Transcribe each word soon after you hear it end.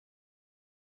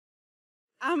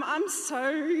I'm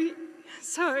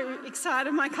so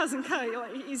excited my cousin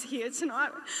Kayla is here tonight.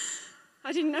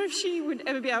 I didn't know if she would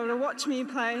ever be able to watch me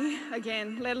play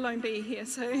again, let alone be here,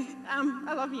 so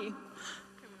I love you.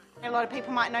 A lot of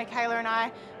people might know Kayla and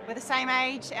I. We're the same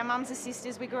age, our mums are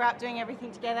sisters, we grew up doing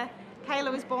everything together.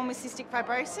 Kayla was born with cystic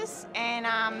fibrosis,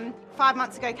 and 5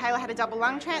 months ago Kayla had a double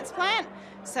lung transplant.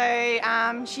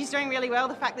 So she's doing really well.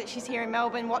 The fact that she's here in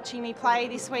Melbourne watching me play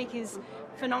this week is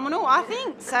phenomenal, I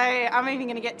think. So I'm even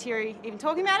going to get teary even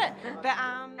talking about it. But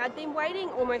I'd been waiting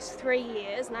almost 3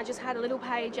 years, and I just had a little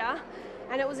pager,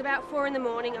 and it was about 4 in the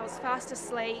morning. I was fast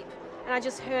asleep, and I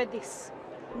just heard this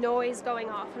noise going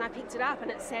off, and I picked it up,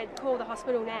 and it said, "Call the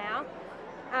hospital now."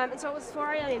 And so it was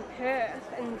 4 a.m. in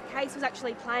Perth, and Case was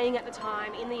actually playing at the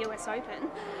time in the US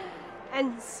Open.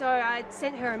 And so I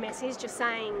sent her a message just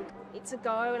saying it's a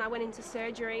go, and I went into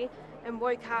surgery and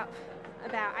woke up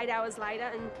about 8 hours later,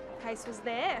 and Case was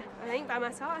there, I think, by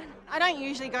my side. I don't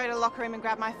usually go to the locker room and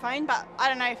grab my phone, but I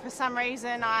don't know, for some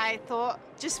reason I thought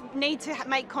just need to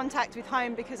make contact with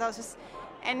home, because I was just,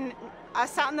 and I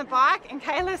sat on the bike and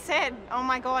Kayla said, "Oh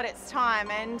my God, it's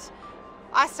time." And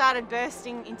I started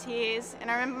bursting in tears, and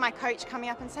I remember my coach coming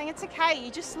up and saying, "It's okay, you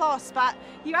just lost, but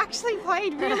you actually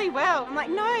played really well." I'm like,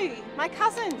 "No, my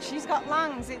cousin, she's got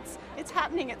lungs, it's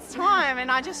happening, it's time."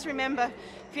 And I just remember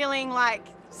feeling like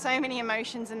so many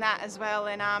emotions in that as well.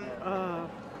 And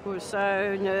we were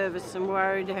so nervous and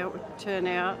worried how it would turn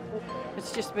out.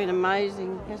 It's just been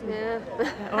amazing, hasn't it?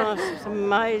 Yeah. Honestly, it's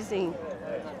amazing.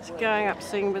 It's going up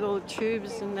singing with all the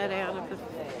tubes and that out of it,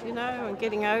 and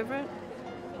getting over it.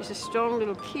 She's a strong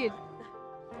little kid.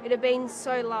 It had been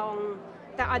so long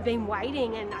that I'd been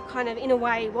waiting, and I kind of, in a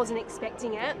way, wasn't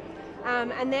expecting it.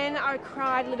 And then I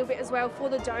cried a little bit as well for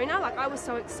the donor. Like, I was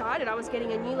so excited. I was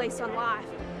getting a new lease on life.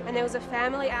 And there was a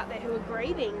family out there who were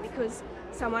grieving because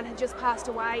someone had just passed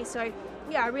away. So,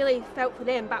 yeah, I really felt for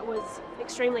them, but was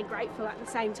extremely grateful at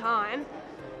the same time.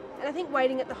 And I think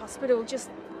waiting at the hospital, just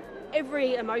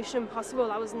every emotion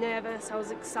possible. I was nervous, I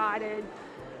was excited.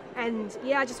 And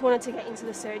yeah, I just wanted to get into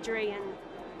the surgery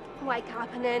and wake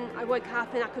up, and then I woke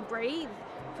up and I could breathe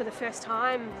for the first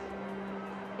time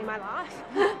in my life.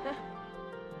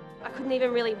 I couldn't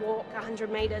even really walk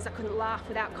 100 metres, I couldn't laugh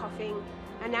without coughing,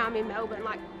 and now I'm in Melbourne,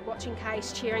 like, watching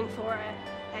Case, cheering for her,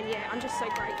 and yeah, I'm just so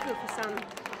grateful for some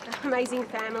amazing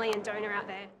family and donor out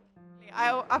there.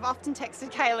 I've often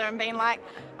texted Kayla and been like,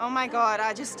 "Oh my God,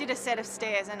 I just did a set of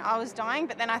stairs and I was dying,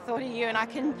 but then I thought of you and I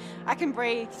can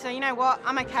breathe. So you know what,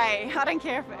 I'm okay. I don't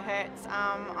care if it hurts.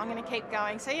 I'm going to keep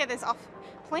going." So yeah, there's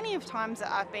plenty of times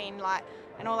that I've been like,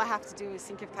 and all I have to do is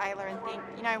think of Kayla and think,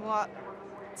 you know what,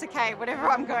 it's okay, whatever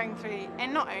I'm going through.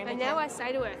 And not only. And now I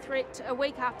say to her, a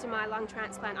week after my lung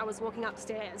transplant, I was walking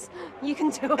upstairs. "You can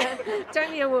do it.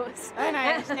 Don't be a wuss." I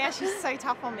know. Now she's so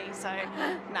tough on me. So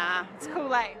nah, it's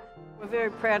cool, eh? We're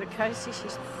very proud of Casey.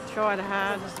 She's tried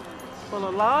hard all her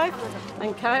life.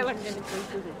 And Kayla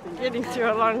getting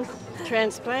through a lung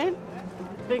transplant.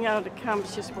 Being able to come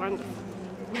is just wonderful.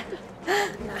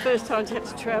 First time she had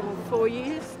to travel 4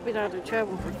 years. Been able to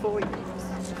travel for 4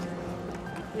 years.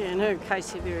 Yeah, and her and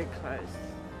Casey are very close.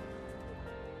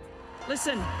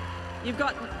 Listen, you've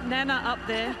got Nana up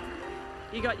there.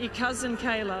 You got your cousin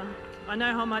Kayla. I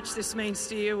know how much this means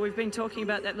to you. We've been talking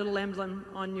about that little emblem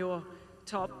on your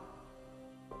top.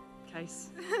 Case.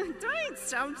 Don't,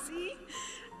 Stumpsy.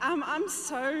 I'm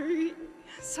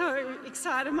so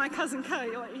excited my cousin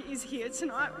Kayla is here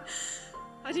tonight.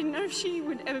 I didn't know if she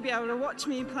would ever be able to watch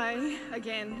me play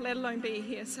again, let alone be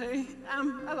here, so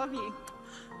I love you.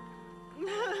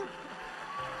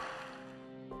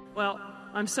 Well,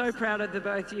 I'm so proud of the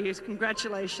both of you.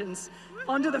 Congratulations.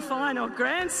 On to the final,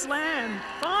 Grand Slam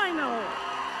final.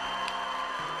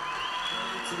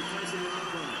 Kayla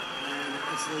Dellacqua and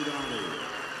Ashley Darby.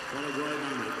 What a great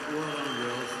moment. Well done,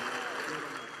 girls.